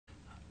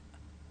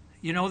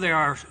You know, there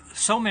are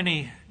so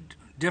many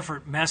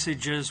different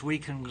messages we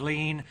can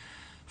glean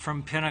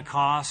from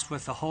Pentecost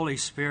with the Holy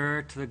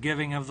Spirit, the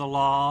giving of the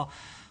law,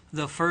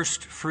 the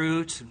first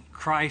fruits, and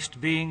Christ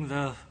being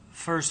the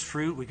first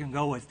fruit. We can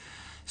go with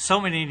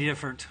so many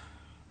different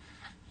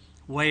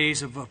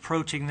ways of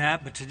approaching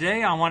that. But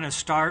today I want to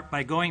start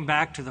by going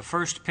back to the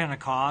first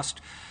Pentecost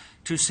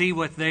to see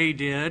what they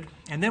did,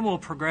 and then we'll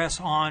progress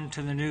on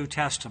to the New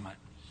Testament.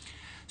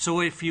 So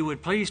if you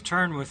would please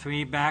turn with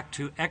me back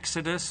to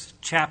Exodus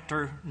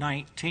chapter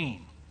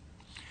 19.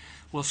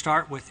 We'll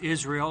start with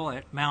Israel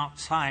at Mount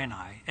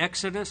Sinai.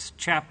 Exodus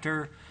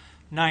chapter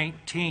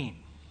 19.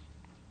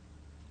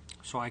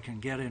 So I can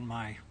get in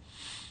my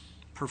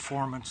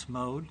performance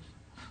mode.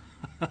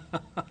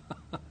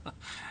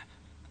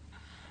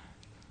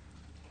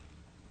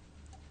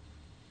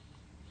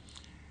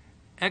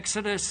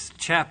 Exodus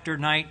chapter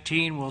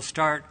 19, we'll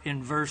start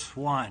in verse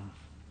 1.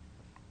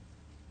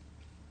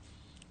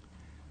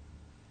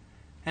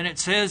 And it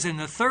says, "In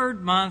the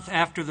 3rd month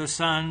after the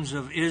sons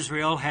of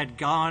Israel had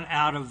gone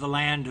out of the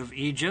land of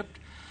Egypt,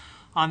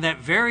 on that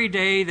very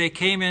day they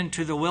came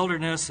into the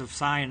wilderness of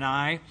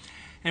Sinai.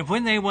 And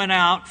when they went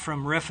out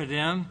from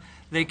Rephidim,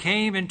 they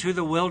came into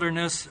the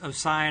wilderness of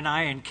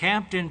Sinai and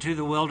camped into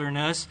the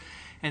wilderness.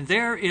 And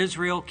there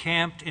Israel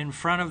camped in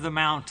front of the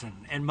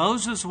mountain. And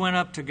Moses went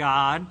up to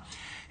God,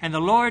 and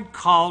the Lord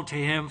called to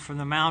him from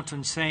the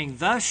mountain, saying,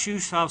 Thus you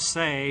shall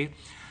say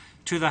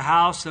to the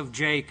house of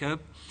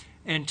Jacob,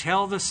 and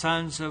tell the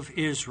sons of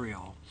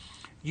Israel,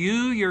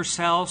 You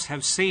yourselves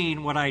have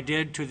seen what I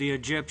did to the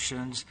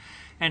Egyptians,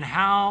 and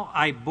how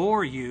I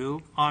bore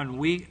you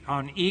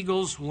on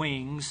eagle's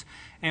wings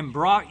and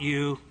brought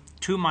you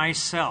to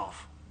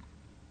myself."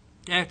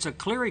 That's a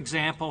clear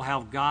example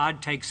how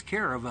God takes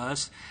care of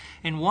us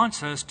and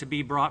wants us to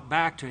be brought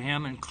back to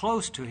Him and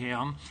close to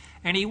Him,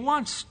 and He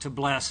wants to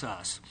bless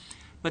us.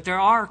 But there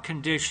are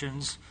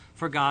conditions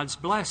for God's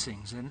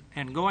blessings.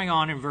 And going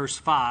on in verse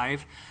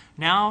 5,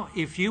 "Now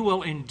if you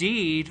will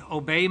indeed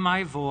obey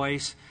my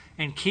voice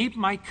and keep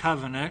my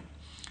covenant,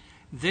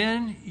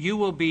 then you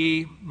will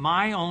be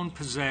my own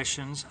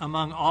possessions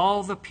among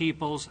all the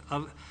peoples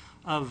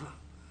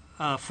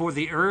for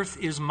the earth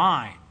is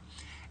mine.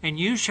 And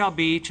you shall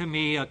be to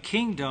me a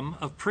kingdom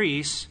of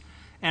priests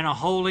and a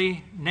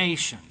holy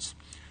nations."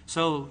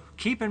 So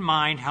keep in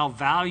mind how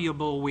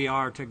valuable we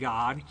are to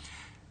God,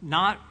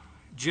 not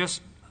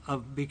just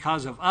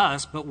because of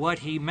us, but what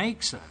He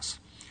makes us.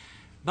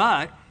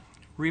 But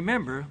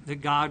remember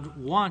that God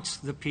wants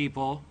the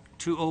people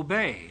to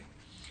obey.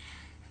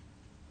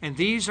 "And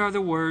these are the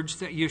words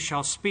that you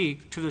shall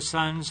speak to the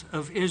sons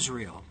of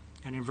Israel."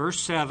 And in verse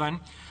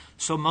 7,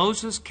 "So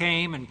Moses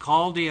came and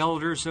called the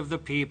elders of the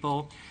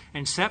people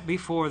and set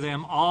before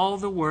them all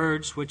the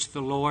words which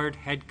the Lord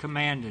had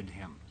commanded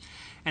him.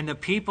 And the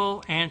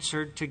people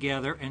answered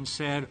together and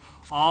said,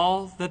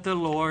 All that the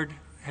Lord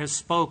has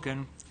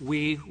spoken,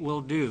 we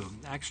will do."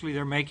 Actually,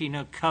 they're making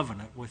a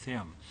covenant with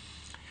Him.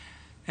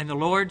 "And the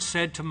Lord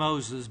said to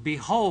Moses,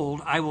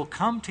 Behold, I will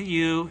come to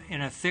you in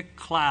a thick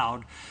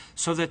cloud,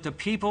 so that the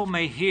people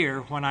may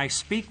hear when I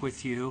speak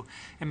with you,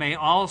 and may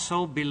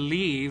also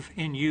believe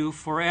in you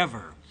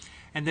forever."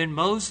 And then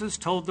Moses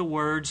told the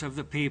words of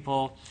the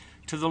people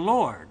to the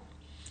Lord.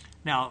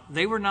 Now,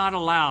 they were not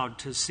allowed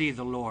to see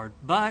the Lord,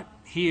 but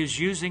He is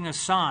using a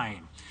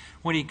sign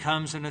when He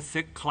comes in a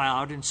thick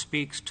cloud and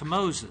speaks to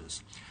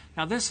Moses.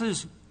 Now, this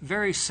is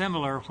very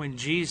similar when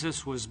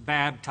Jesus was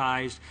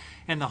baptized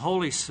and the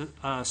Holy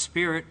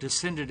Spirit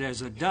descended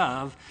as a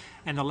dove,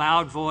 and the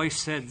loud voice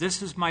said,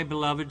 "This is my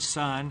beloved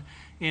Son,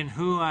 in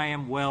whom I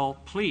am well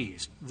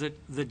pleased."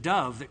 The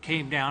dove that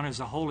came down as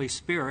the Holy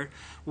Spirit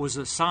was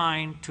a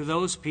sign to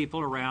those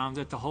people around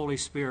that the Holy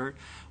Spirit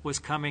was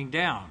coming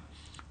down.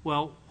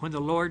 Well, when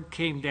the Lord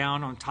came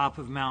down on top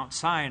of Mount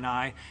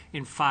Sinai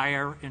in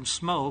fire and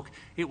smoke,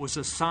 it was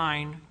a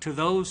sign to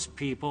those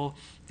people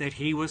that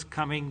He was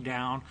coming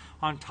down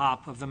on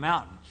top of the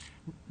mountain.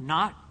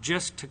 Not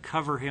just to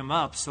cover Him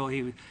up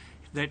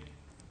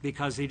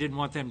because He didn't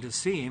want them to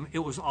see Him. It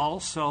was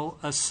also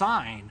a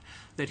sign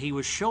that He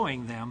was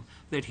showing them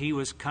that He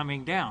was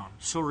coming down.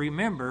 So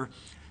remember,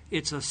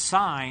 it's a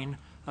sign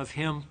of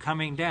Him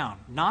coming down,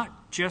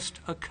 not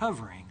just a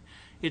covering.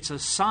 It's a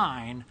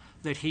sign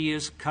that He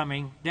is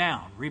coming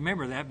down.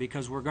 Remember that,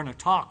 because we're going to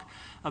talk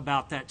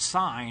about that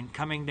sign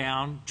coming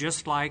down,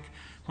 just like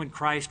when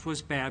Christ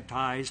was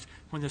baptized,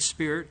 when the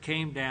Spirit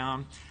came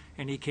down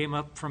and He came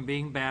up from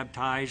being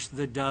baptized,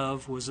 the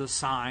dove was a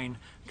sign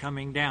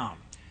coming down.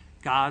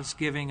 God's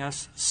giving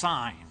us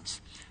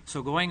signs.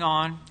 So going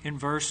on in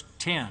verse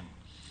 10,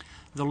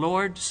 "The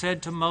Lord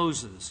said to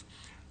Moses,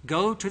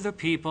 Go to the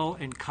people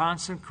and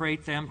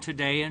consecrate them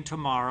today and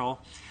tomorrow,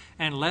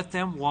 and let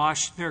them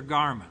wash their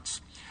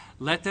garments.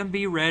 Let them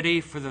be ready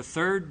for the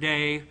 3rd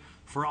day,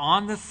 for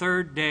on the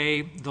 3rd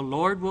day the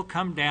Lord will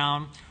come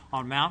down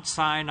on Mount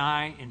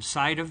Sinai in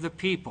sight of the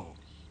people.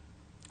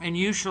 And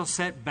you shall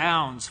set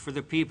bounds for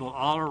the people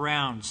all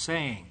around,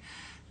 saying,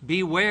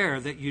 Beware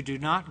that you do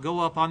not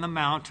go up on the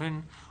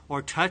mountain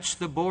or touch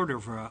the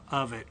border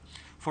of it,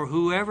 For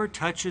whoever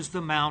touches the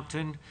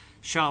mountain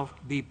shall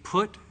be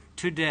put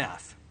to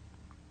death.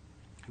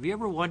 Have you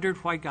ever wondered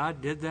why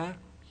God did that?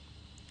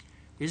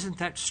 Isn't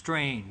that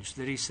strange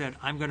that he said,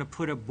 I'm going to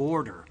put a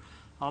border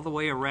all the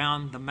way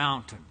around the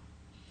mountain?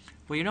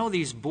 Well, you know,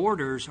 these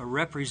borders are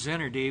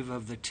representative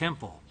of the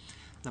temple.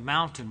 The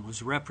mountain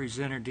was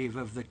representative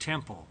of the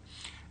temple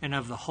and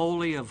of the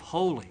Holy of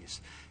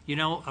Holies. You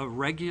know, a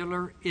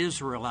regular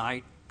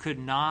Israelite could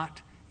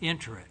not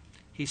enter it.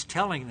 He's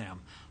telling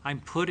them, I'm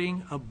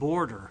putting a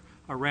border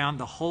around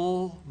the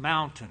whole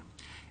mountain.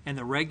 And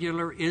the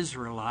regular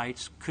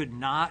Israelites could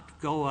not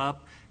go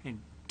up and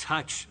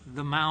touch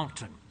the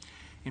mountain.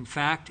 In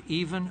fact,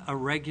 even a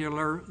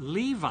regular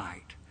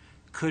Levite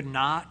could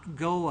not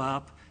go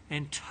up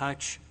and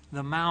touch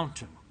the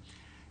mountain.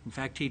 In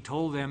fact, he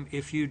told them,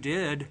 if you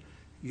did,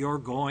 you're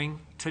going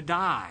to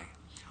die.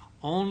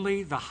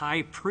 Only the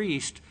high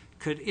priest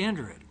could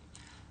enter it.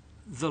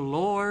 The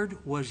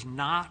Lord was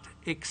not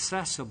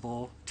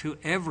accessible to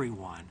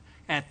everyone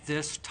at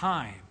this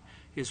time,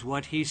 is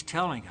what he's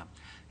telling them.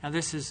 Now,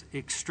 this is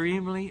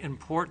extremely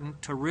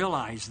important to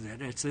realize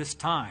that at this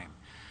time.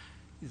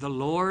 The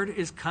Lord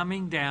is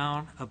coming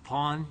down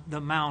upon the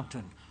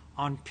mountain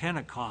on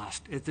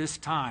Pentecost at this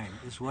time,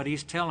 is what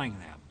he's telling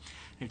them.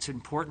 It's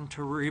important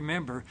to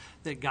remember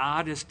that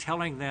God is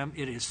telling them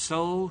it is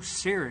so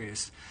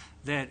serious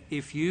that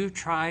if you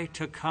try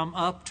to come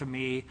up to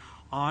me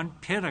on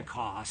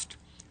Pentecost,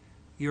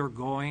 you're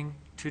going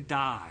to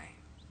die.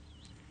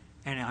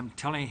 And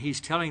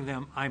he's telling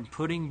them, I'm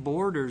putting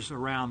borders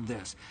around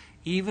this.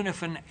 Even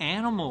if an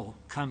animal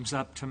comes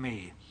up to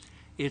me,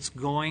 it's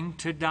going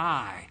to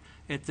die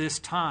at this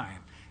time.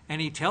 And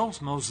he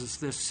tells Moses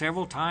this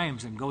several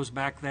times and goes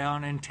back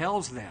down and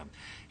tells them.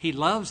 He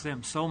loves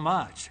them so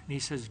much. And he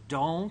says,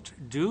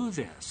 don't do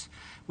this.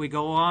 We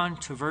go on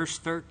to verse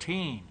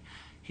 13.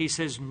 He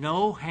says,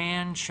 no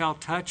hand shall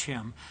touch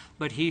him,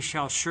 but he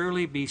shall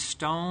surely be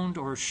stoned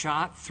or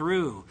shot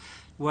through.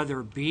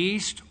 Whether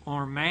beast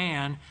or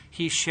man,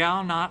 he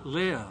shall not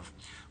live.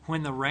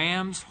 When the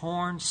ram's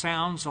horn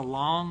sounds a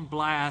long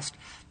blast,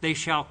 they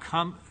shall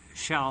come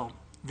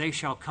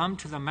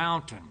to the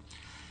mountain.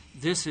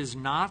 This is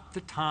not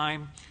the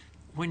time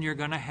when you're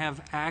going to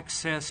have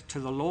access to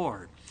the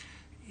Lord.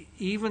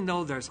 Even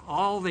though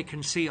they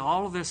can see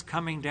all of this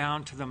coming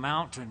down to the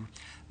mountain,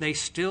 they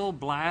still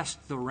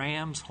blast the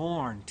ram's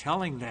horn,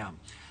 telling them,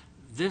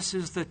 this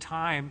is the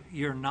time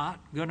you're not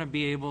going to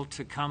be able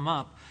to come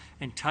up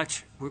and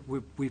touch.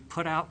 We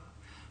put out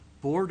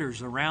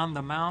borders around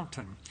the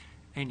mountain,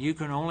 and you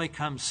can only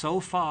come so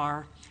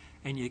far,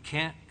 and you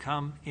can't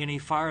come any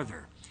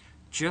farther.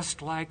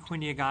 Just like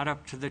when you got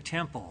up to the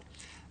temple.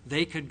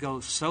 They could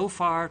go so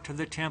far to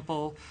the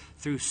temple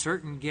through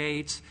certain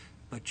gates,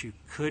 but you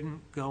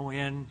couldn't go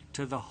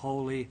into the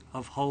Holy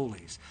of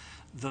Holies.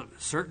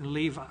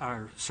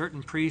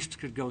 Certain priests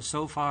could go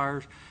so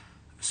far,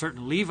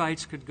 certain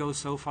Levites could go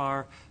so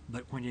far,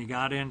 but when you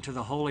got into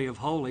the Holy of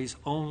Holies,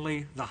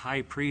 only the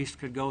high priest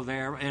could go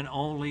there, and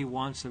only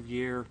once a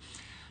year,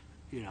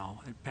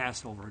 at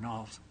Passover and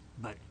all.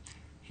 But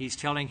he's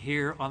telling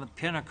here on the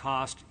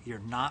Pentecost, you're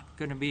not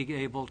going to be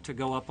able to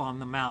go up on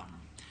the mountain.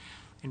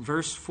 In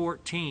verse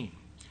 14,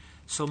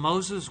 so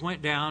Moses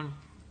went down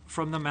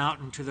from the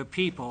mountain to the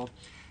people,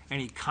 and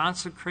he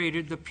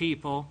consecrated the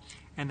people,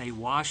 and they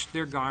washed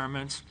their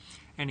garments,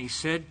 and he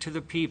said to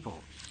the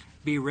people,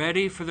 be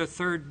ready for the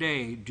third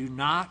day, do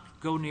not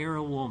go near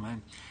a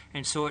woman.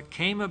 And so it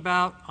came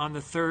about on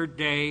the third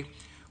day,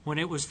 when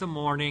it was the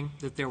morning,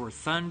 that there were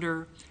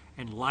thunder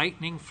and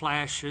lightning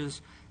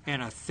flashes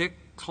and a thick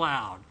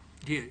cloud.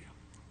 Do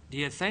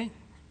you think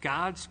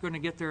God's going to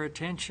get their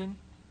attention?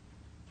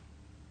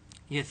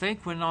 You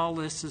think when all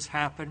this has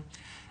happened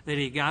that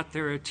he got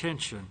their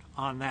attention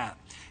on that?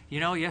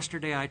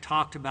 Yesterday I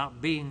talked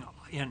about being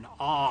in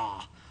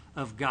awe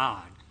of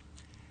God.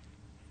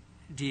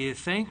 Do you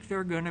think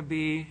they're going to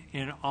be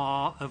in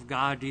awe of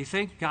God? Do you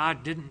think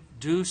God didn't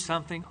do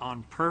something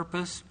on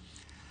purpose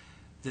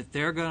that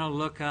they're going to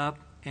look up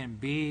and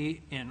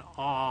be in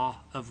awe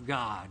of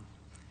God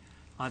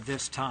at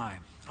this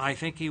time? I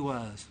think he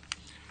was,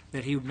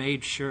 that he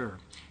made sure.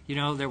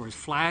 There was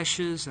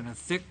flashes and a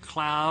thick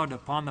cloud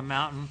upon the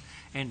mountain,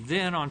 and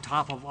then on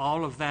top of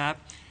all of that,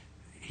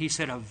 he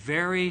said a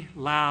very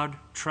loud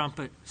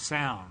trumpet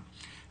sound.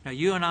 Now,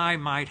 you and I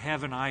might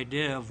have an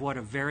idea of what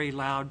a very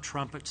loud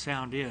trumpet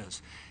sound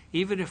is.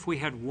 Even if we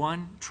had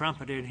one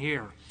trumpet in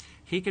here,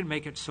 he can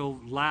make it so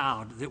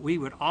loud that we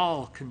would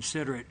all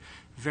consider it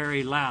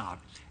very loud.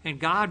 And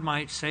God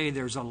might say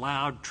there's a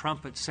loud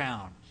trumpet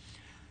sound.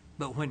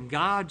 But when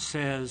God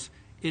says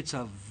it's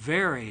a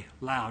very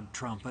loud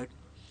trumpet,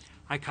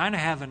 I kind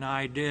of have an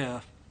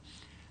idea.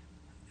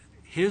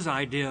 His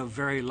idea of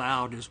very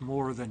loud is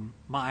more than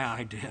my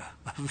idea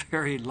of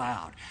very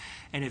loud.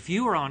 And if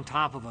you were on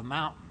top of a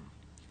mountain,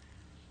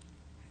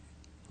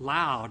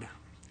 loud,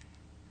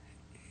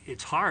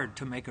 it's hard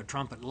to make a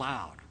trumpet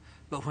loud.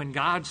 But when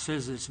God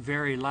says it's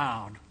very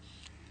loud,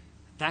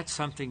 that's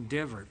something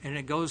different. And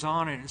it goes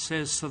on and it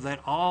says, so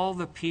that all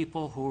the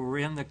people who were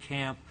in the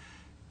camp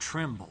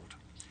trembled.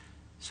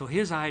 So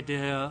his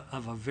idea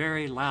of a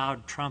very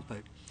loud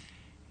trumpet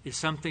is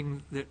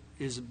something that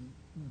is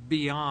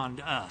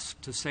beyond us,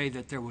 to say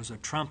that there was a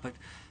trumpet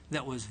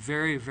that was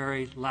very,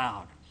 very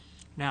loud.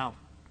 Now,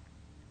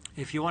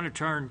 if you want to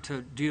turn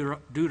to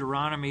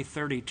Deuteronomy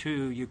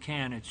 32, you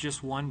can. It's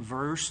just one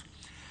verse.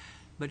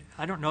 But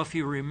I don't know if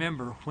you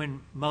remember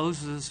when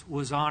Moses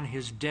was on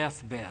his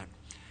deathbed.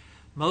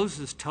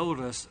 Moses told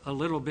us a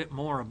little bit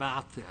more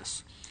about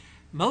this.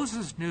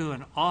 Moses knew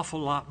an awful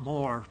lot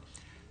more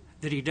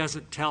that he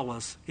doesn't tell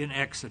us in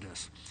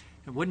Exodus.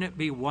 And wouldn't it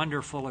be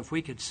wonderful if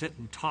we could sit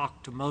and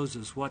talk to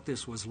Moses what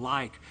this was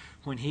like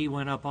when he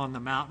went up on the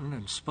mountain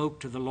and spoke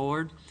to the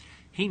Lord?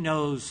 He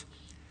knows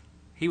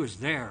he was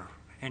there,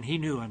 and he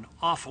knew an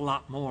awful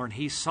lot more, and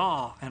he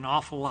saw an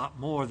awful lot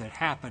more that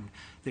happened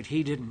that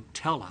he didn't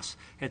tell us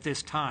at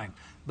this time.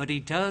 But he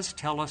does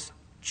tell us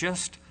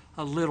just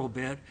a little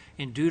bit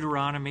in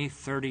Deuteronomy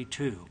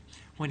 32.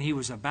 When he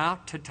was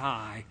about to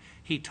die,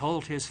 he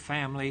told his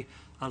family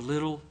a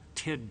little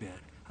tidbit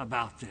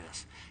about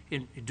this.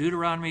 In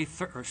Deuteronomy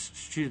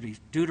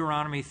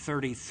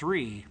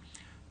 33,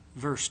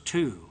 verse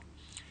 2,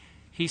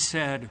 he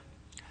said,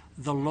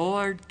 "The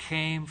Lord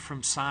came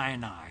from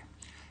Sinai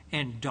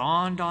and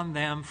dawned on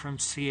them from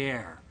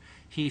Seir.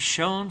 He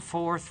shone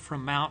forth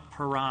from Mount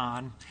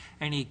Paran,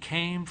 and he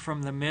came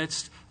from the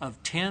midst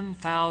of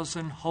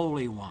 10,000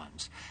 holy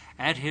ones.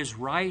 At his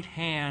right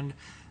hand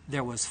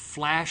there was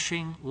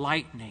flashing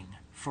lightning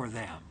for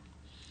them."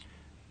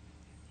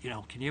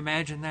 Can you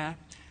imagine that?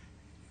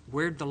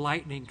 Where'd the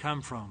lightning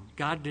come from?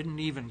 God didn't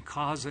even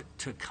cause it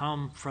to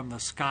come from the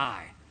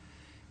sky.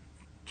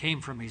 It came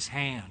from his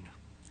hand.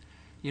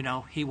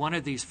 He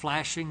wanted these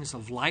flashings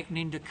of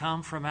lightning to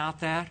come from out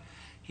that.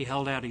 He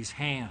held out his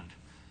hand,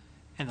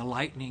 and the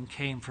lightning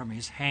came from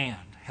his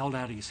hand, held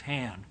out his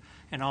hand,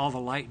 and all the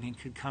lightning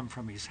could come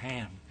from his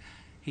hand.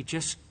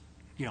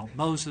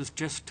 Moses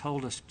just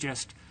told us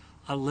just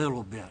a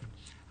little bit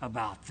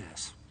about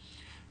this.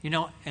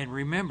 And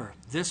remember,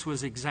 this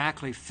was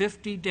exactly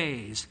 50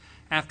 days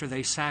after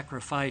they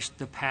sacrificed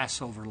the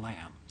Passover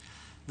lamb.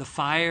 The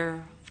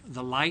fire,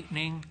 the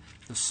lightning,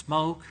 the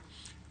smoke,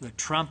 the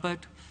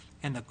trumpet,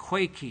 and the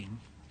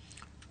quaking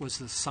was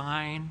the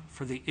sign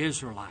for the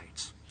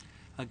Israelites.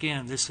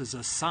 Again, this is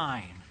a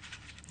sign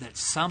that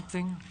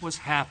something was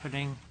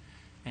happening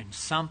and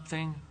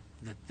something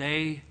that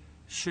they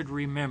should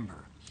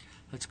remember.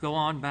 Let's go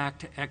on back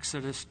to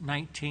Exodus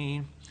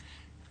 19,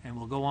 and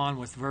we'll go on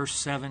with verse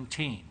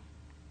 17.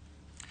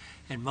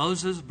 "And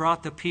Moses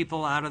brought the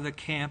people out of the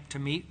camp to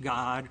meet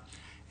God,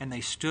 and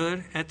they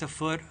stood at the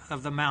foot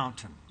of the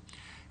mountain.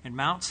 And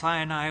Mount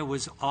Sinai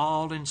was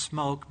all in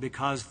smoke,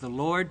 because the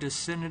Lord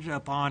descended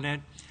upon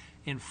it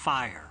in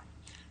fire."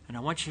 And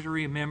I want you to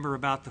remember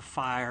about the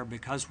fire,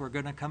 because we're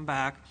going to come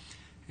back.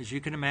 As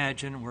you can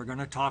imagine, we're going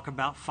to talk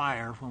about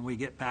fire when we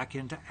get back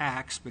into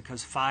Acts,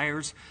 because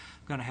fire's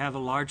going to have a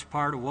large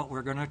part of what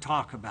we're going to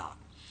talk about.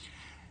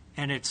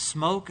 "And its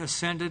smoke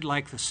ascended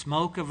like the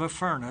smoke of a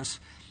furnace,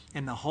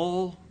 and the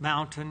whole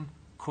mountain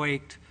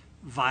quaked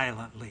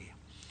violently."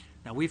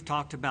 Now, we've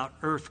talked about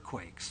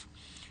earthquakes.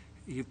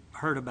 You've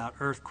heard about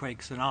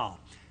earthquakes and all.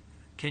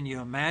 Can you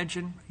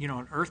imagine?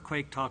 An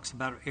earthquake talks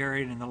about an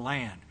area in the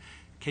land.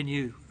 Can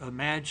you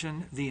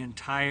imagine the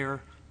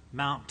entire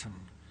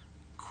mountain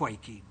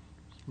quaking?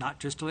 Not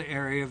just the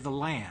area of the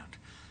land.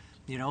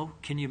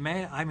 Can you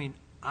imagine?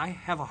 I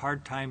have a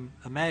hard time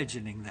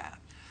imagining that.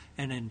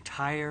 An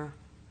entire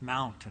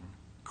mountain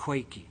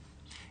quaking.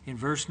 In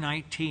verse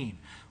 19,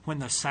 "When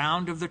the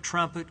sound of the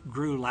trumpet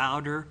grew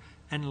louder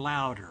and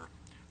louder."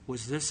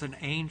 Was this an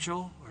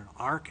angel or an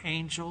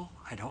archangel?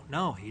 I don't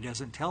know. He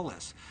doesn't tell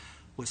us.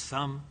 Was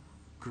some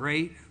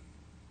great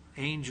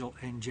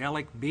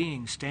angelic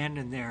being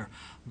standing there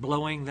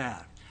blowing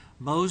that?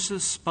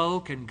 "Moses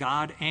spoke, and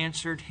God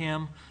answered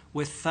him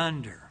with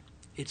thunder."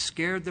 It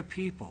scared the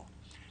people.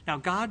 Now,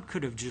 God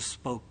could have just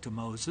spoke to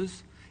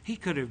Moses. He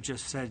could have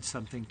just said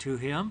something to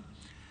him.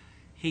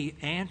 He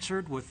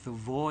answered with the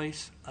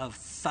voice of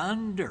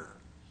thunder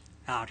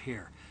out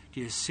here.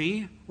 Do you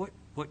see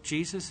what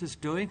Jesus is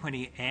doing when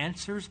he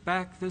answers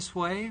back this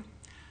way?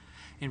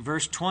 In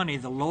verse 20,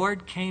 "The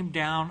Lord came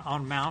down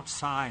on Mount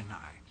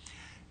Sinai."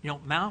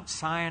 Mount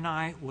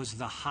Sinai was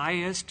the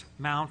highest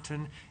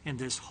mountain in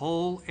this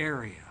whole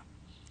area,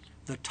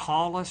 the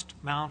tallest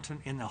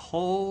mountain in the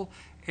whole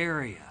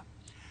area.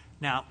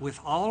 Now, with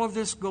all of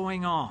this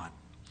going on,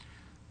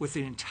 with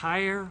the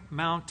entire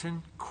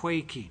mountain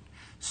quaking,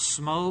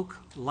 smoke,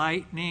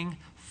 lightning,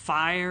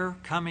 fire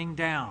coming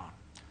down,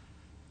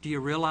 do you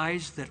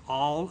realize that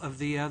all of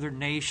the other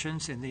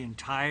nations in the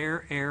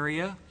entire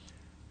area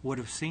would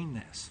have seen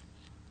this?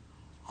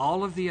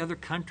 All of the other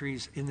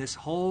countries in this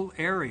whole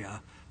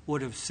area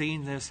would have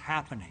seen this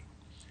happening.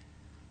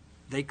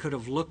 They could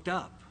have looked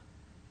up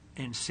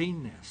and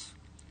seen this.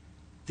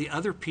 The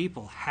other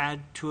people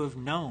had to have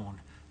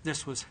known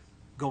this was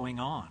going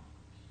on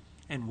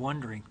and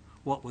wondering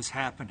what was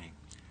happening.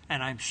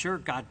 And I'm sure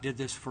God did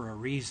this for a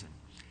reason.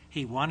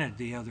 He wanted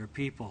the other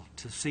people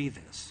to see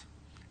this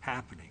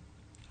happening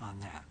on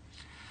that.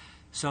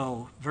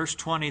 So, verse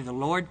 20, the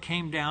Lord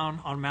came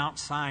down on Mount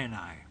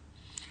Sinai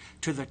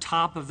to the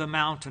top of the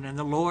mountain, and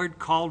the Lord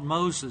called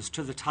Moses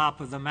to the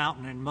top of the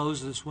mountain, and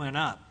Moses went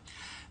up.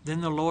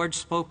 Then the Lord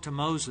spoke to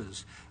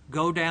Moses,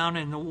 "Go down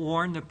and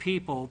warn the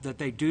people that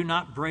they do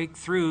not break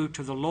through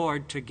to the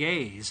Lord to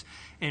gaze,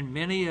 and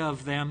many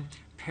of them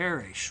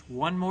perish."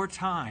 One more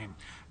time,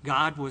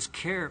 God was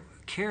cared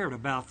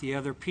about the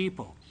other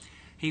people.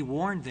 He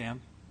warned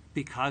them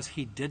because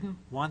he didn't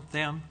want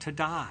them to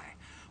die.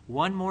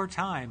 One more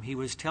time, he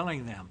was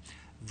telling them,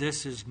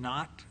 this is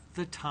not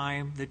the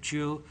time that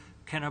you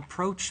can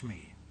approach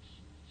me.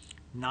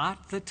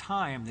 Not the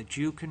time that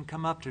you can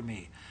come up to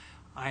me.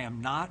 I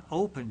am not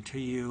open to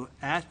you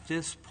at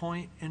this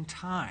point in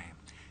time.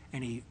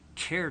 And he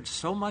cared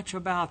so much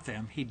about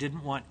them, he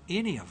didn't want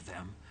any of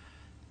them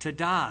to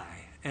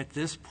die at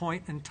this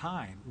point in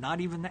time. Not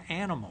even the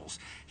animals.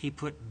 He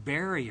put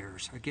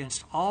barriers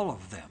against all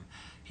of them.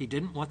 He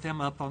didn't want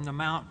them up on the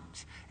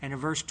mountains. And in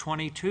verse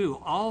 22,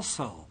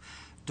 also,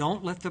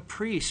 don't let the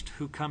priest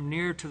who come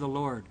near to the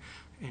Lord,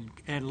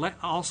 and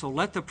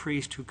let the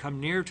priest who come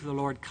near to the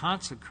Lord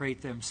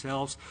consecrate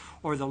themselves,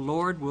 or the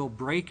Lord will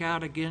break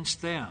out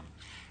against them.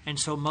 And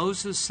so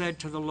Moses said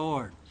to the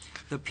Lord,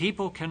 the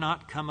people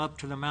cannot come up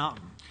to the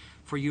mountain,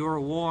 for you are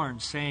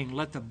warned, saying,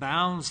 let the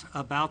bounds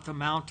about the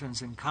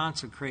mountains and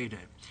consecrate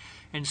it.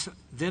 And so,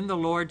 then the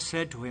Lord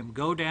said to him,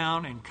 go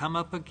down and come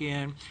up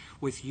again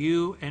with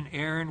you and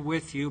Aaron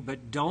with you,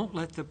 but don't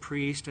let the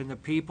priest and the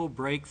people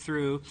break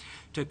through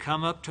to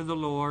come up to the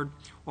Lord,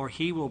 or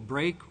he will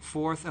break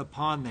forth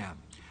upon them.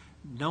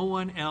 No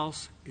one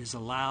else is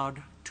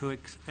allowed to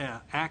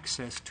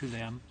access to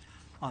them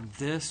on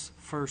this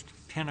first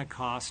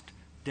Pentecost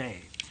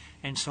day.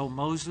 And so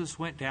Moses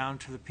went down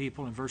to the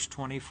people in verse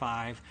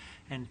 25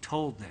 and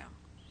told them.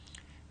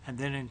 And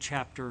then in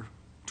chapter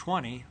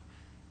 20,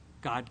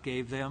 God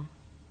gave them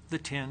the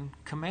 10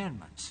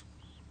 Commandments.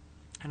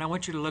 And I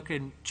want you to look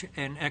in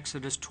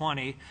Exodus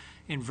 20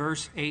 in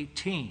verse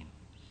 18.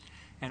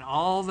 And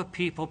all the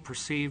people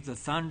perceived the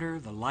thunder,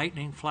 the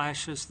lightning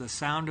flashes, the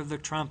sound of the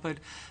trumpet,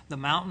 the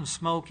mountain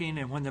smoking,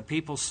 and when the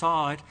people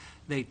saw it,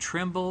 they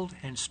trembled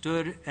and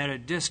stood at a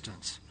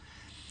distance.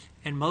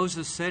 And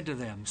Moses said to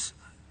them,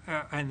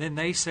 and then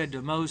they said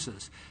to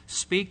Moses,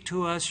 speak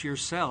to us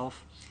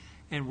yourself,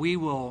 and we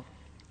will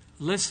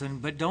listen,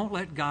 but don't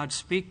let God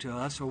speak to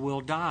us, or we'll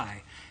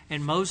die.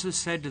 And Moses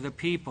said to the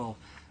people,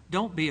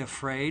 don't be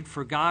afraid,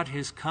 for God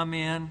has come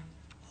in.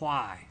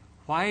 Why?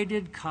 Why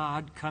did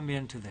God come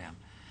into them?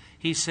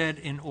 He said,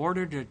 in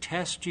order to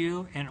test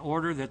you, in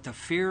order that the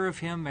fear of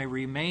him may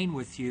remain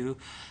with you,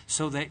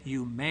 so that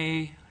you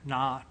may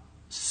not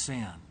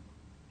sin.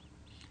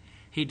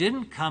 He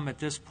didn't come at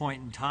this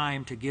point in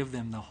time to give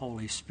them the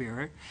Holy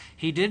Spirit.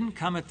 He didn't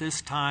come at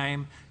this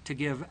time to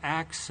give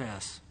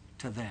access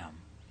to them.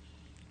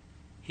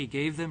 He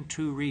gave them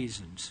two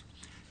reasons,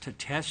 to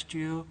test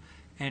you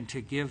and to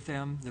give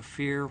them the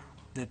fear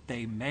that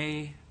they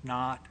may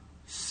not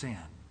sin.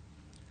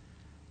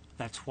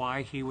 That's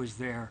why he was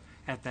there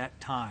at that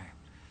time.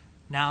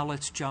 Now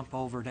let's jump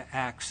over to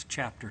Acts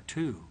chapter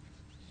 2.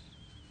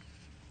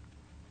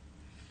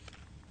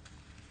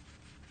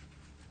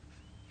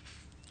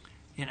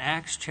 In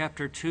Acts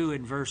chapter 2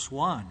 in verse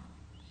 1,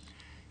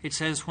 it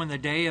says, when the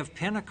day of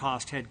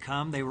Pentecost had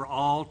come, they were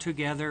all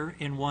together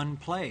in one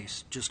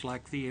place, just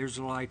like the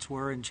Israelites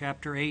were in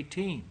chapter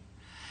 18.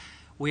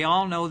 We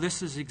all know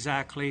this is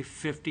exactly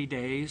 50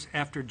 days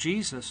after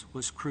Jesus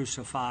was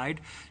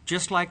crucified,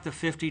 just like the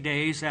 50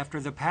 days after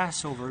the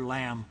Passover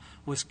lamb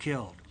was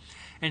killed.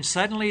 And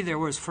suddenly there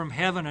was from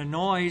heaven a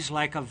noise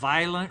like a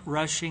violent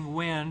rushing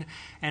wind,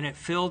 and it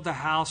filled the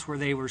house where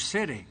they were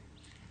sitting.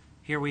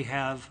 Here we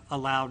have a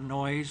loud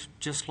noise,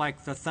 just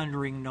like the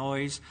thundering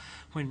noise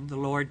when the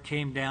Lord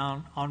came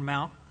down on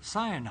Mount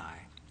Sinai.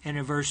 And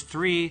in verse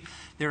 3,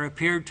 there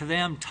appeared to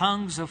them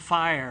tongues of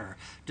fire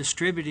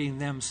distributing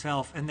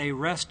themselves, and they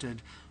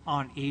rested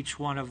on each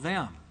one of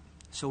them.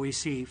 So we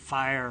see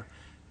fire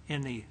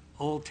in the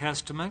Old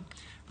Testament.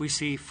 We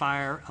see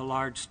fire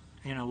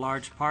in a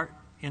large part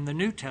in the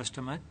New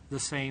Testament the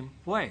same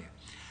way.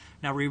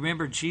 Now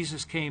remember,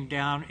 Jesus came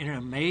down in an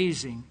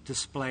amazing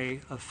display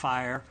of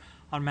fire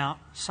on Mount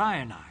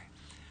Sinai.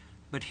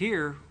 But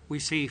here we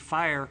see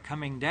fire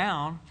coming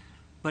down,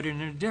 but in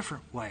a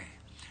different way.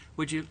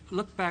 Would you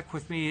look back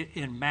with me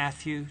in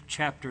Matthew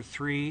chapter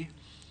 3,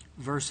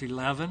 verse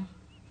 11?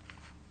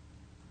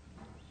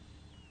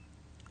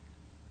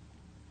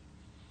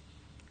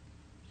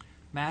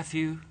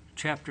 Matthew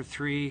chapter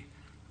 3,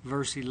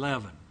 verse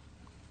 11.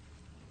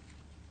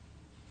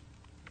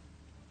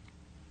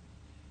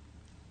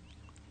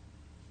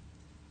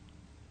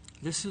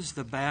 This is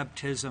the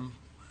baptism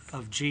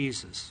of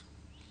Jesus.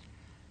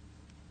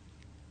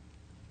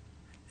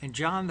 And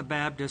John the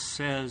Baptist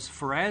says,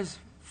 for as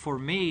for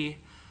me,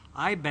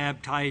 I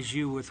baptize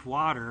you with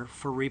water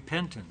for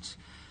repentance.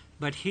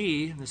 But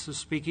he, and this is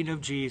speaking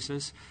of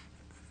Jesus,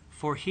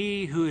 for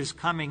he who is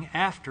coming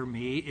after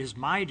me is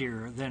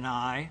mightier than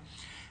I,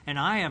 and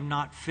I am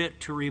not fit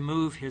to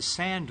remove his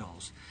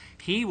sandals.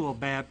 He will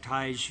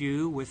baptize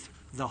you with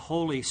the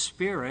Holy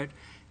Spirit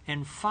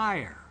and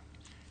fire.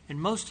 And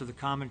most of the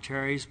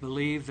commentaries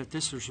believe that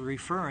this is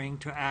referring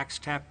to Acts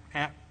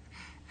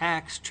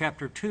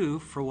chapter 2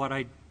 for what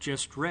I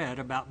just read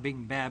about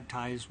being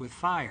baptized with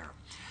fire.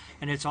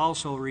 And it's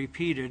also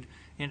repeated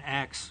in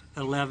Acts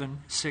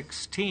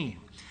 11:16.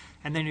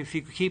 And then if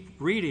you keep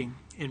reading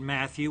in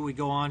Matthew, we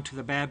go on to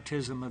the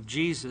baptism of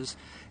Jesus.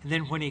 And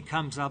then when he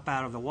comes up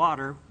out of the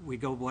water, we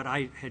go what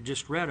I had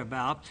just read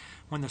about,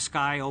 when the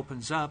sky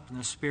opens up and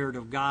the Spirit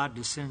of God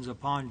descends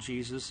upon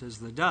Jesus as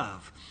the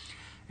dove.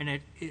 And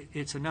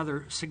it's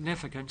another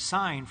significant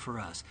sign for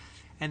us.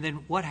 And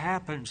then what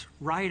happens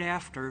right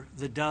after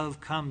the dove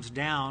comes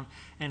down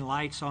and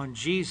lights on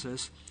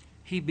Jesus,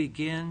 he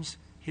begins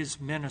his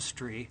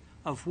ministry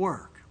of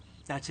work.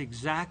 That's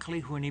exactly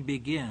when he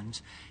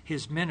begins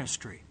his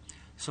ministry.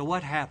 So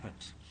what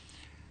happens?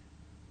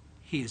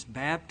 He is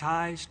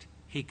baptized.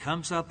 He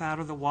comes up out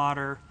of the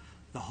water.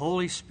 The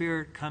Holy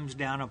Spirit comes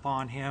down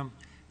upon him,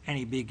 and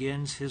he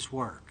begins his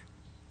work.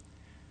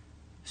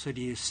 So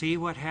do you see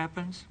what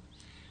happens?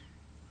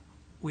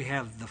 We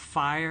have the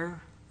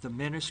fire, the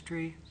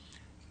ministry.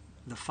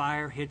 The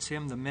fire hits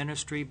him. The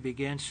ministry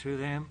begins through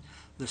them.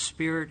 The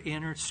Spirit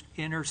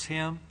enters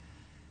him,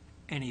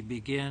 and he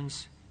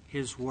begins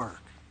his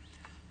work.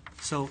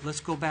 So let's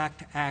go back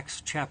to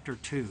Acts chapter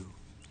 2.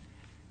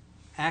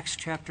 Acts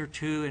chapter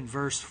 2 and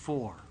verse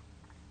 4.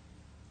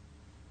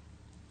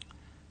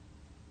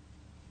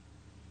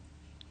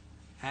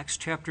 Acts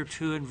chapter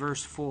 2 and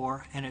verse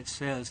 4, and it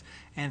says,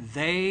 "And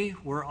they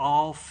were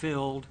all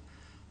filled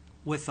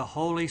with the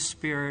Holy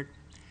Spirit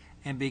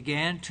and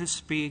began to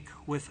speak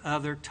with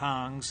other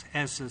tongues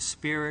as the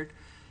Spirit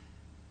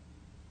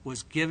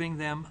was giving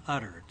them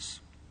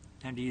utterance."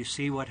 And do you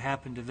see what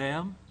happened to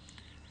them?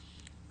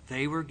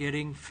 They were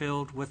getting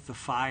filled with the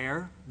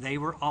fire. They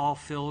were all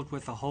filled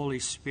with the Holy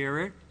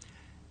Spirit,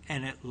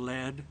 and it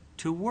led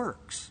to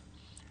works.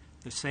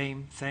 The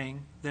same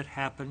thing that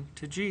happened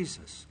to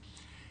Jesus.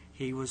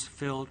 He was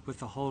filled with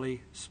the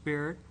Holy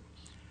Spirit,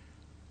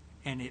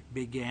 and it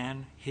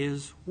began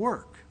his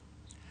work.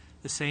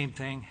 The same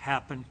thing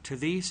happened to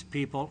these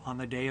people on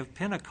the day of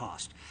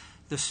Pentecost.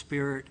 The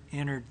Spirit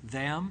entered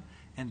them,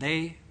 and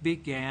they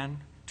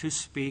began to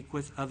speak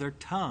with other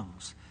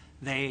tongues.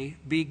 They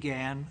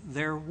began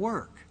their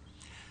work.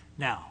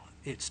 Now,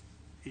 it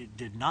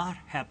did not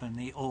happen in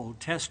the Old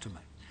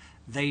Testament.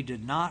 They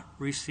did not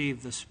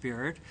receive the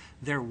Spirit.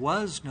 There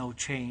was no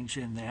change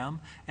in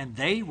them, and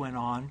they went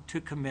on to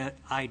commit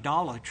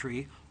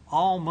idolatry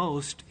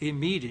almost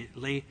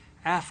immediately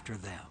after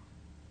them.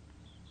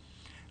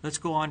 Let's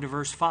go on to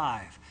verse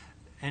 5.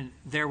 "And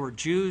there were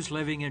Jews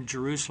living in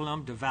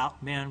Jerusalem,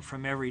 devout men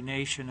from every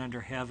nation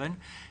under heaven.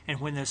 And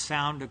when this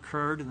sound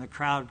occurred and the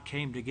crowd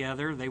came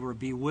together, they were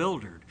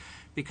bewildered,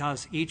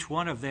 because each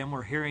one of them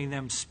were hearing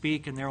them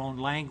speak in their own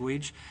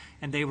language.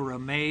 And they were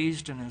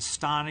amazed and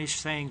astonished,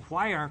 saying,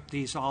 'Why aren't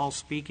these all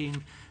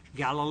speaking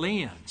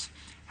Galileans?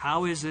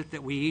 How is it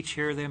that we each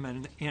hear them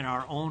in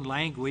our own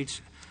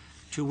language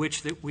to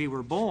which that we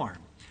were born?'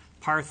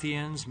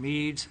 Parthians,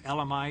 Medes,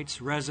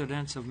 Elamites,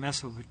 residents of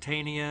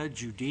Mesopotamia,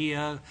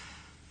 Judea,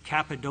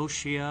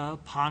 Cappadocia,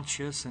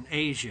 Pontus, and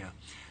Asia,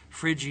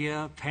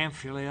 Phrygia,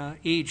 Pamphylia,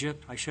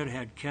 Egypt." I should have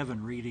had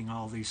Kevin reading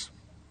all these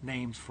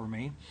names for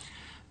me.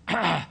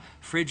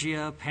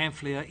 "Phrygia,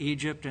 Pamphylia,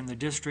 Egypt, and the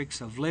districts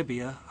of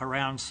Libya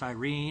around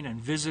Cyrene,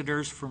 and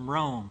visitors from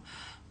Rome,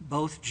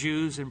 both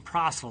Jews and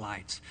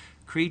proselytes,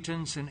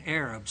 Cretans and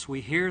Arabs. We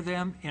hear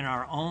them in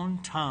our own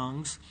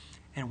tongues."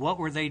 And what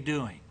were they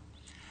doing?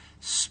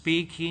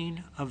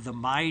 Speaking of the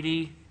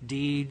mighty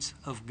deeds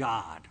of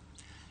God.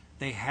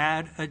 They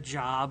had a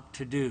job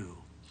to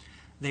do.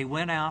 They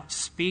went out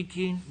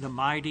speaking the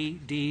mighty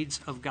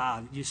deeds of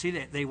God. You see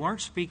that they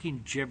weren't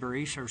speaking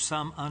gibberish or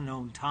some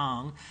unknown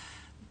tongue.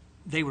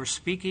 They were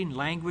speaking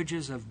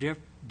languages of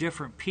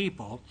different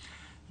people,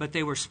 but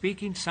they were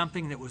speaking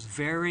something that was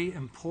very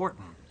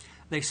important.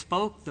 They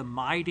spoke the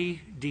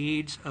mighty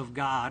deeds of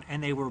God,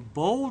 and they were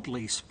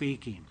boldly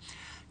speaking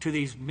to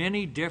these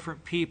many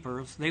different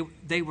peoples.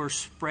 They were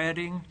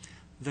spreading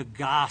the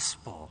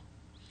gospel.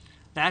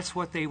 That's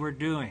what they were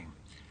doing.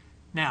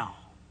 Now,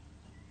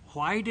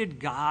 why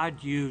did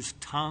God use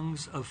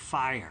tongues of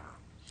fire?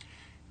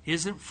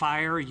 Isn't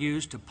fire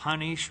used to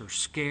punish or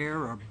scare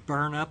or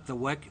burn up the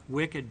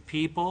wicked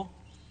people?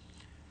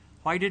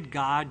 Why did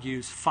God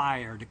use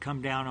fire to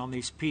come down on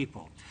these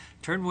people?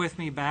 Turn with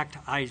me back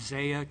to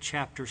Isaiah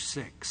chapter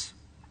 6.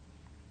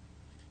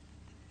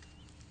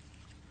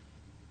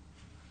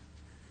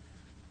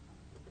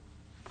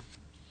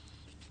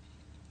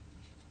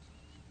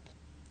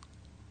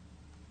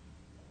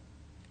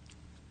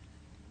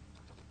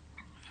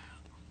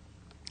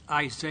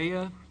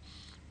 Isaiah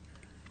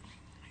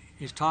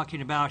is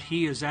talking about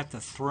he is at the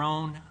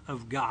throne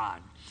of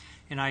God.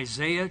 In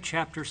Isaiah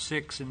chapter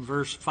 6 and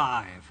verse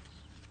 5,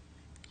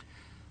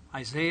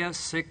 Isaiah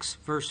 6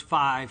 verse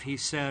 5, he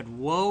said,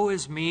 "Woe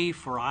is me,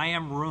 for I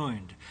am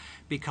ruined,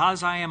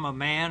 because I am a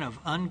man of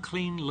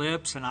unclean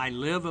lips, and I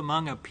live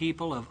among a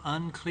people of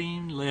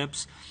unclean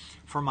lips,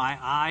 For my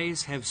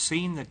eyes have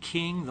seen the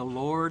King, the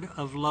Lord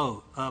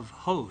of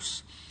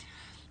hosts.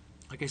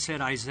 Like I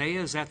said,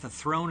 Isaiah is at the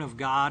throne of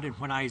God, and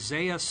when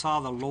Isaiah saw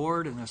the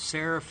Lord and the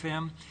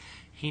seraphim,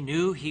 he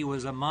knew he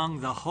was among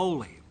the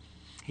holy.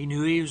 He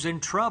knew he was in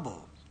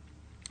trouble.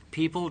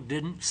 People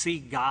didn't see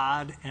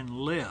God and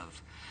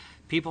live.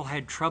 People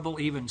had trouble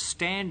even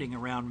standing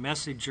around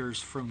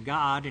messengers from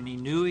God, and he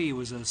knew he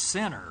was a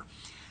sinner,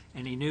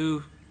 and he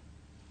knew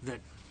that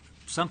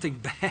something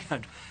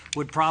bad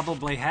would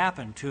probably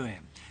happen to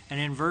him. And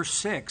in verse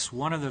 6,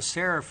 one of the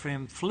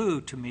seraphim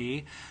flew to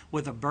me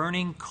with a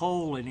burning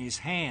coal in his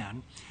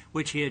hand,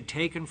 which he had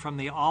taken from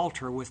the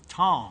altar with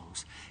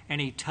tongs.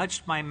 And he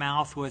touched my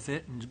mouth with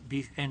it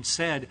and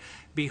said,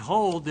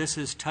 Behold, this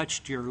has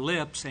touched your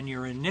lips, and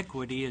your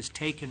iniquity is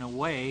taken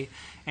away,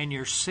 and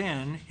your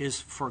sin is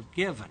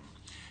forgiven.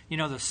 You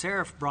know, the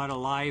seraph brought a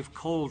live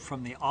coal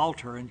from the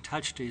altar and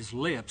touched his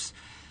lips.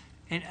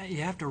 And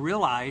you have to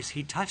realize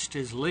he touched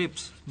his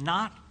lips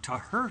not to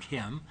hurt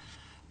him,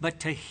 but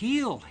to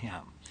heal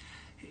him.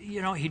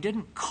 You know, he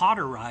didn't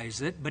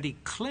cauterize it, but he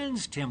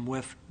cleansed him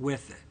with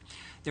it.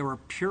 There were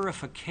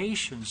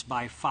purifications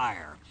by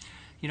fire.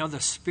 You know, the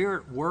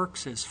Spirit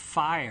works as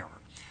fire.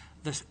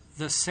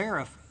 The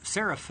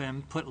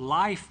seraphim put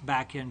life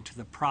back into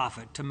the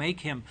prophet to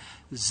make him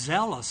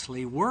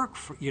zealously work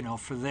for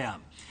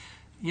them.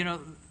 You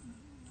know,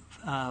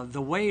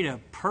 the way to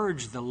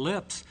purge the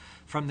lips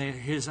from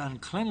his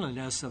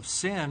uncleanliness of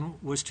sin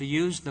was to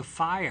use the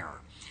fire,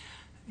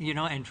 you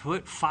know, and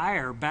put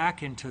fire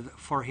back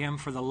for him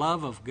for the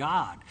love of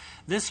God.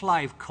 This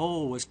live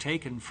coal was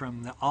taken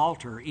from the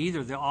altar,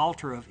 either the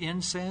altar of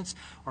incense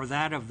or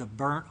that of the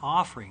burnt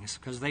offerings,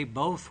 because they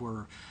both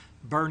were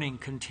burning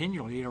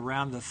continually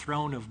around the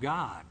throne of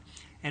God.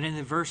 And in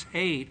the verse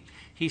 8,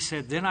 he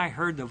said, Then I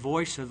heard the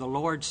voice of the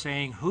Lord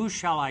saying, Who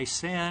shall I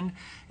send,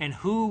 and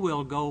who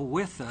will go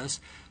with us?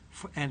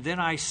 And then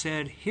I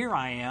said, Here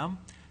I am,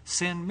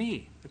 send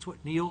me. That's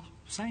what Neil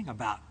sang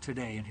about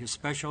today in his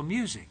special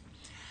music.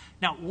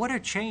 Now, what a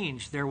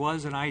change there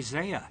was in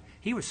Isaiah.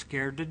 He was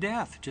scared to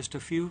death just a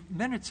few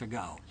minutes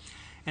ago.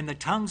 And the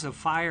tongues of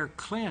fire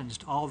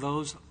cleansed all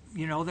those,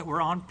 you know, that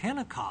were on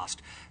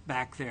Pentecost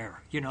back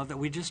there, you know, that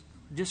we just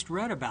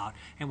read about.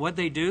 And what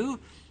they do,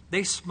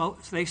 they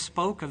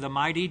spoke of the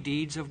mighty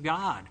deeds of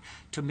God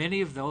to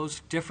many of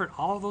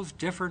all those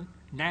different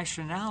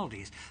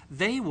nationalities.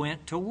 They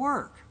went to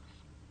work.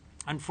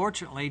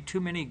 Unfortunately, too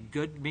many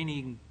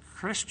good-meaning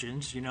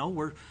Christians, you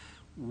know,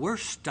 we're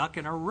stuck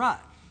in a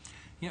rut.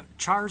 You know,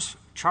 Charles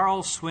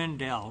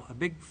Swindoll, a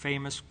big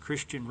famous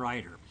Christian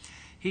writer,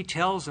 he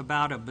tells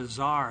about a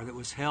bazaar that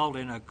was held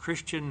in a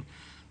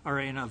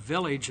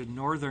village in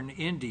northern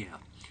India.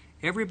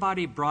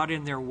 Everybody brought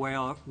in their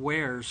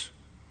wares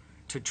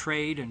to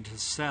trade and to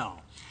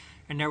sell.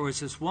 And there was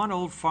this one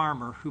old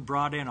farmer who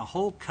brought in a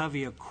whole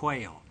covey of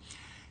quail.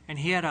 And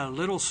he had a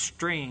little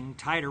string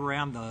tied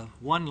around the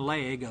one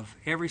leg of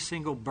every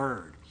single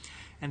bird.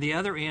 And the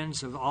other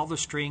ends of all the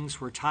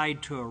strings were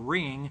tied to a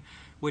ring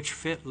which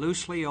fit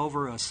loosely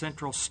over a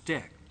central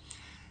stick.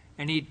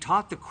 And he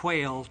taught the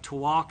quail to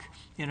walk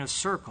in a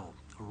circle,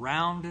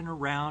 around and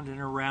around and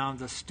around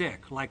the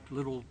stick, like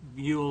little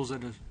mules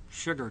at a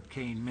sugar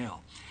cane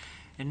mill.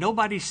 And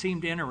nobody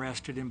seemed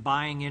interested in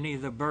buying any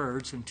of the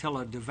birds until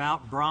a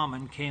devout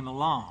Brahmin came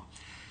along.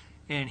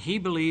 And he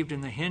believed in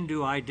the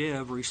Hindu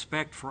idea of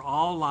respect for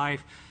all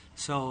life,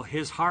 so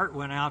his heart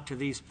went out to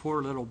these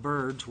poor little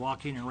birds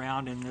walking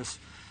around in this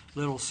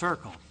little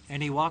circle.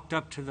 And he walked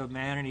up to the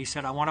man and he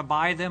said, I want to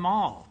buy them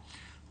all.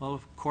 Well,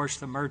 of course,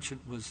 the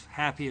merchant was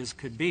happy as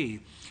could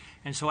be.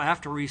 And so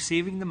after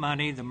receiving the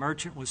money, the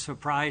merchant was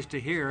surprised to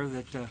hear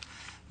that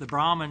the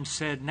Brahmin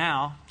said,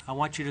 Now, I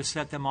want you to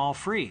set them all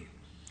free.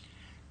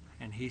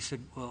 And he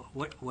said, Well,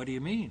 what do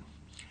you mean?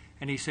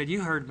 And he said,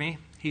 You heard me.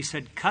 He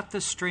said, Cut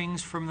the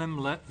strings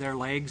from their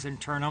legs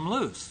and turn them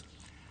loose.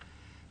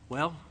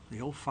 Well, the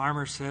old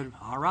farmer said,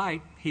 All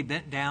right. He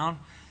bent down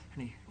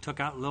and he took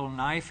out a little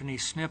knife and he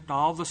snipped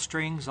all the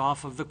strings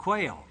off of the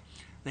quail.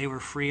 They were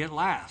free at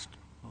last.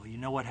 Well, you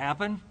know what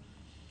happened?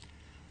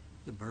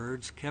 The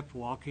birds kept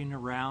walking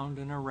around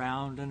and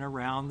around and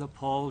around the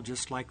pole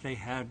just like they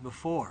had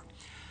before.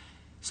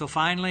 So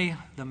finally,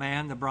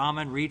 the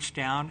Brahmin, reached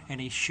down and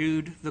he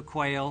shooed the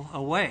quail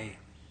away.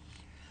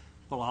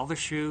 Well, all the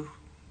shoo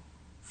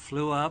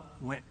flew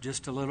up, went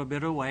just a little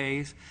bit of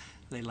ways.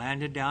 They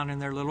landed down in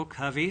their little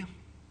covey.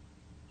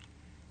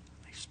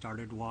 They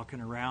started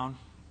walking around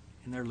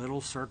in their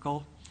little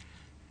circle,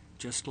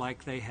 just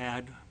like they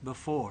had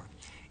before.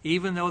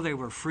 Even though they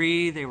were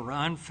free, they were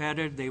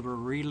unfettered, they were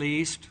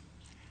released,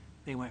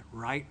 they went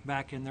right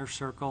back in their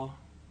circle,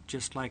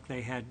 just like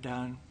they had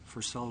done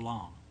for so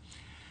long.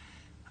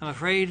 I'm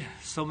afraid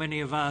so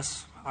many of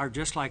us are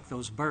just like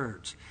those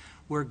birds.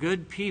 We're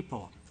good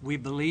people. We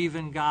believe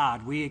in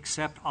God. We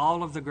accept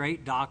all of the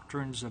great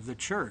doctrines of the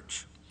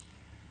church.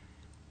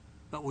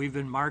 But we've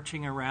been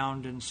marching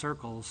around in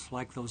circles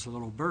like those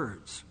little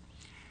birds.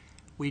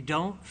 We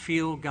don't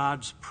feel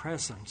God's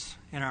presence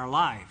in our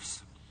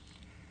lives.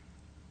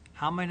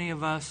 How many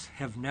of us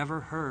have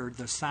never heard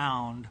the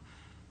sound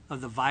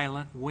of the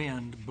violent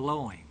wind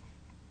blowing.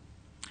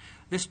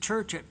 This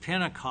church at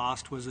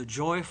Pentecost was a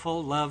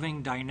joyful,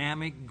 loving,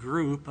 dynamic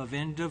group of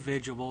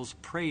individuals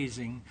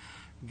praising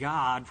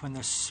God when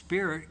the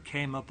Spirit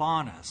came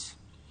upon us.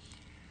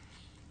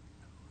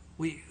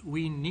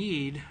 We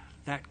need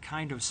that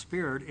kind of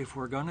spirit if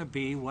we're going to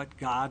be what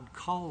God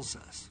calls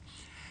us.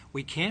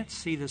 We can't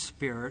see the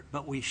Spirit,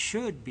 but we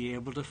should be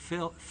able to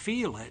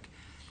feel it,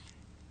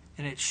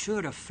 and it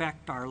should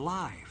affect our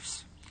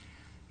lives.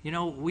 You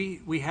know,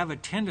 we have a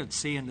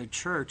tendency in the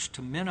church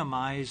to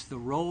minimize the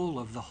role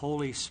of the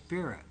Holy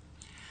Spirit.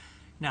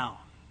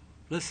 Now,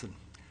 listen,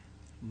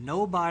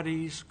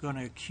 nobody's going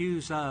to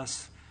accuse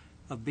us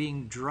of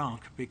being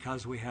drunk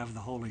because we have the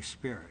Holy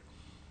Spirit,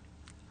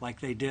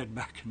 like they did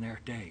back in their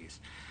days.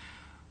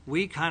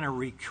 We kind of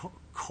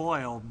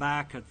recoil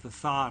back at the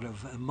thought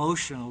of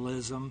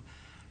emotionalism.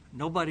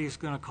 Nobody's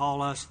going to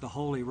call us the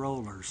holy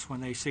rollers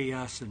when they see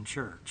us in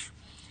church.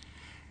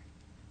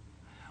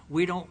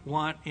 We don't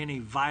want any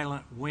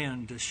violent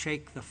wind to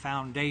shake the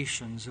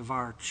foundations of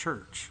our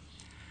church.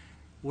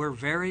 We're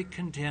very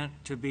content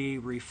to be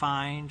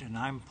refined, and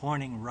I'm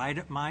pointing right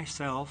at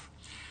myself.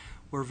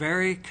 We're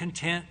very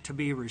content to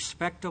be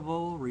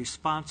respectable,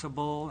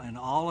 responsible, and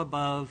all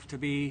above to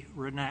be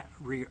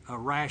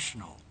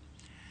rational.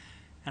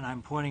 And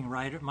I'm pointing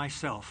right at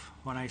myself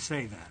when I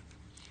say that.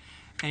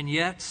 And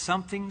yet,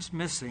 something's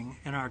missing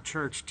in our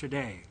church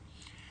today.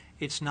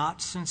 It's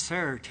not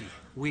sincerity.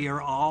 We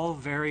are all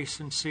very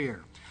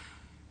sincere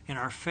in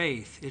our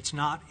faith. It's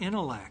not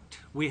intellect.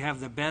 We have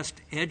the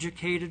best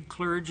educated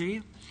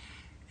clergy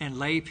and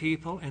lay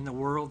people in the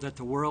world that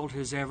the world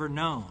has ever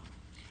known.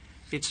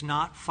 It's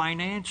not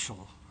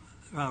financial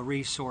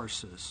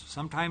resources.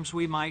 Sometimes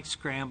we might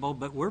scramble,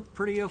 but we're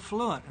pretty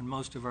affluent in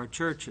most of our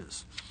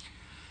churches.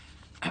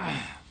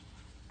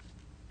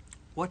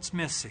 What's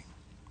missing?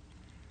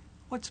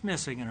 What's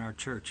missing in our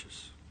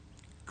churches?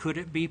 Could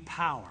it be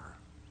power?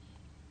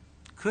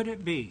 Could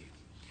it be?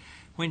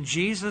 When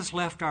Jesus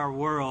left our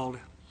world,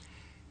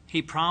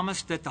 he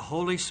promised that the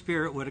Holy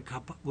Spirit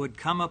would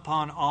come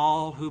upon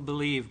all who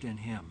believed in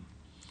him.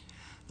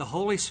 The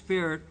Holy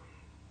Spirit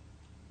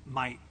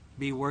might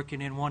be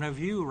working in one of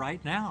you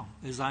right now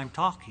as I'm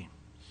talking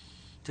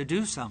to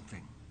do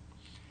something.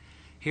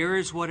 Here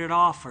is what it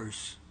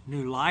offers: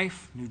 new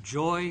life, new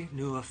joy,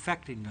 new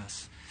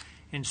effectiveness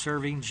in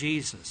serving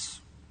Jesus.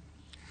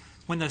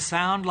 When the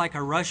sound like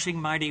a rushing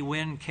mighty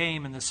wind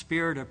came and the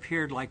Spirit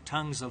appeared like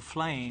tongues of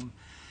flame,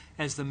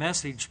 as the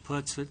message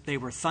puts it, they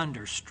were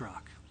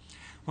thunderstruck.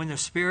 When the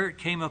Spirit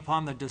came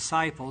upon the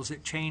disciples,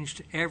 it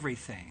changed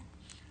everything.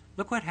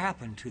 Look what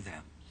happened to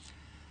them.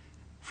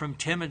 From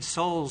timid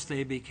souls,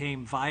 they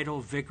became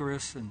vital,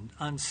 vigorous, and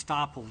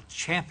unstoppable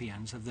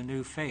champions of the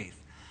new faith.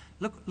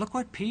 Look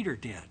what Peter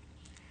did.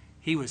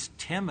 He was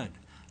timid.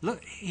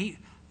 Look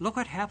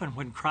what happened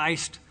when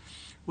Christ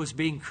was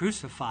being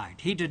crucified.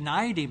 He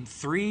denied him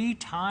 3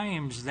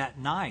 times that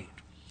night.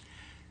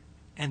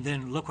 And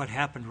then look what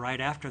happened right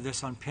after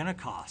this on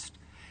Pentecost.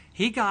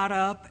 He got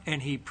up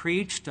and he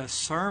preached a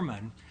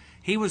sermon.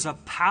 He was a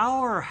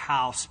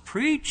powerhouse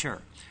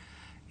preacher.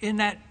 In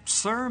that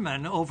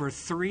sermon, over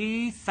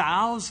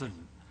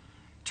 3,000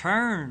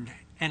 turned,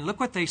 and look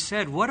what they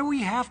said. What do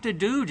we have to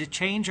do to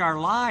change our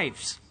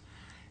lives?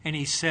 And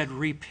he said,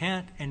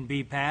 repent and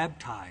be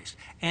baptized.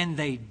 And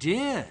they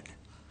did.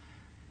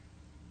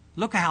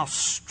 Look how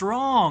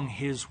strong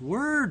his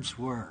words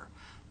were.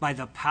 By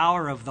the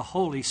power of the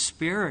Holy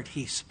Spirit,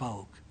 he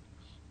spoke.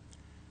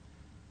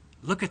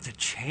 Look at the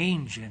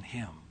change in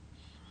him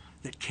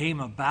that came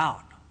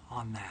about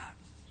on that.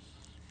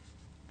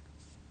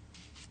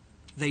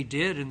 They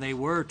did, and they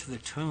were to the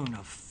tune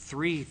of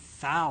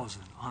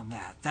 3,000 on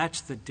that.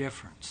 That's the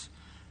difference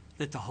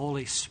that the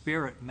Holy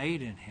Spirit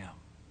made in him.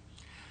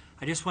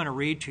 I just want to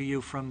read to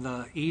you from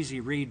the easy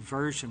read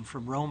version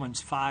from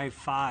Romans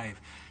 5:5.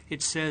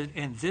 It said,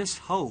 and this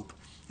hope,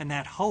 and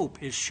that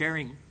hope is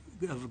sharing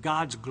of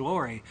God's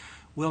glory,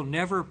 will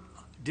never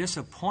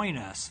disappoint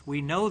us.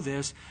 We know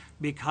this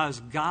because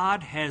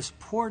God has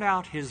poured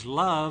out his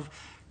love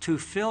to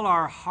fill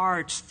our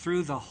hearts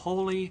through the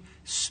Holy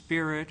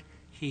Spirit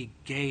he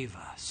gave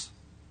us.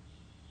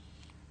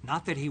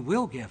 Not that he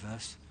will give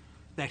us,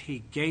 that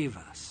he gave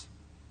us.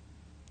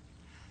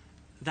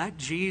 That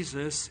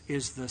Jesus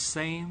is the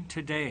same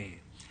today.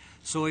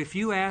 So if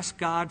you ask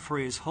God for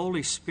his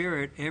Holy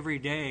Spirit every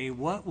day,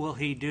 what will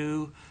he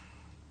do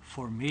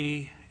for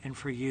me and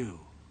for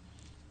you?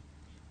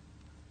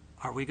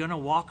 Are we going to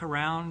walk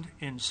around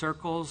in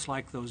circles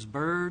like those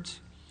birds?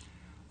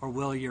 Or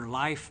will your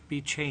life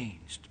be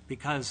changed?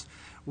 Because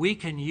we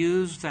can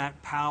use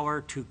that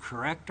power to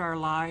correct our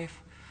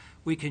life.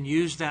 We can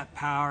use that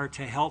power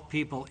to help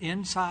people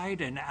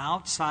inside and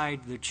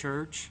outside the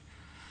church,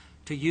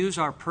 to use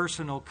our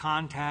personal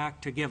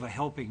contact to give a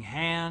helping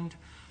hand,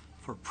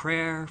 for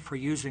prayer, for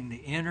using the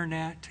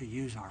internet, to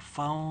use our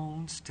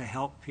phones to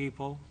help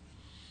people.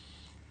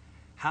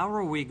 How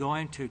are we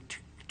going to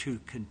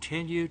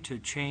continue to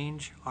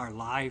change our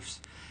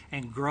lives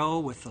and grow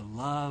with the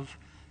love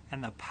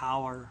and the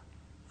power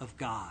of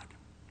God?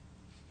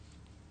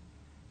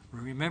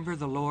 Remember,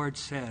 the Lord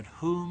said,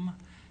 "Whom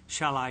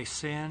shall I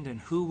send, and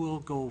who will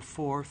go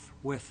forth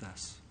with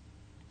us?"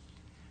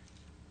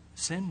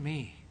 Send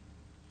me.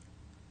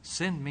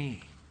 Send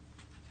me.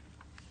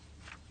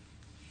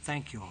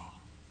 Thank you all.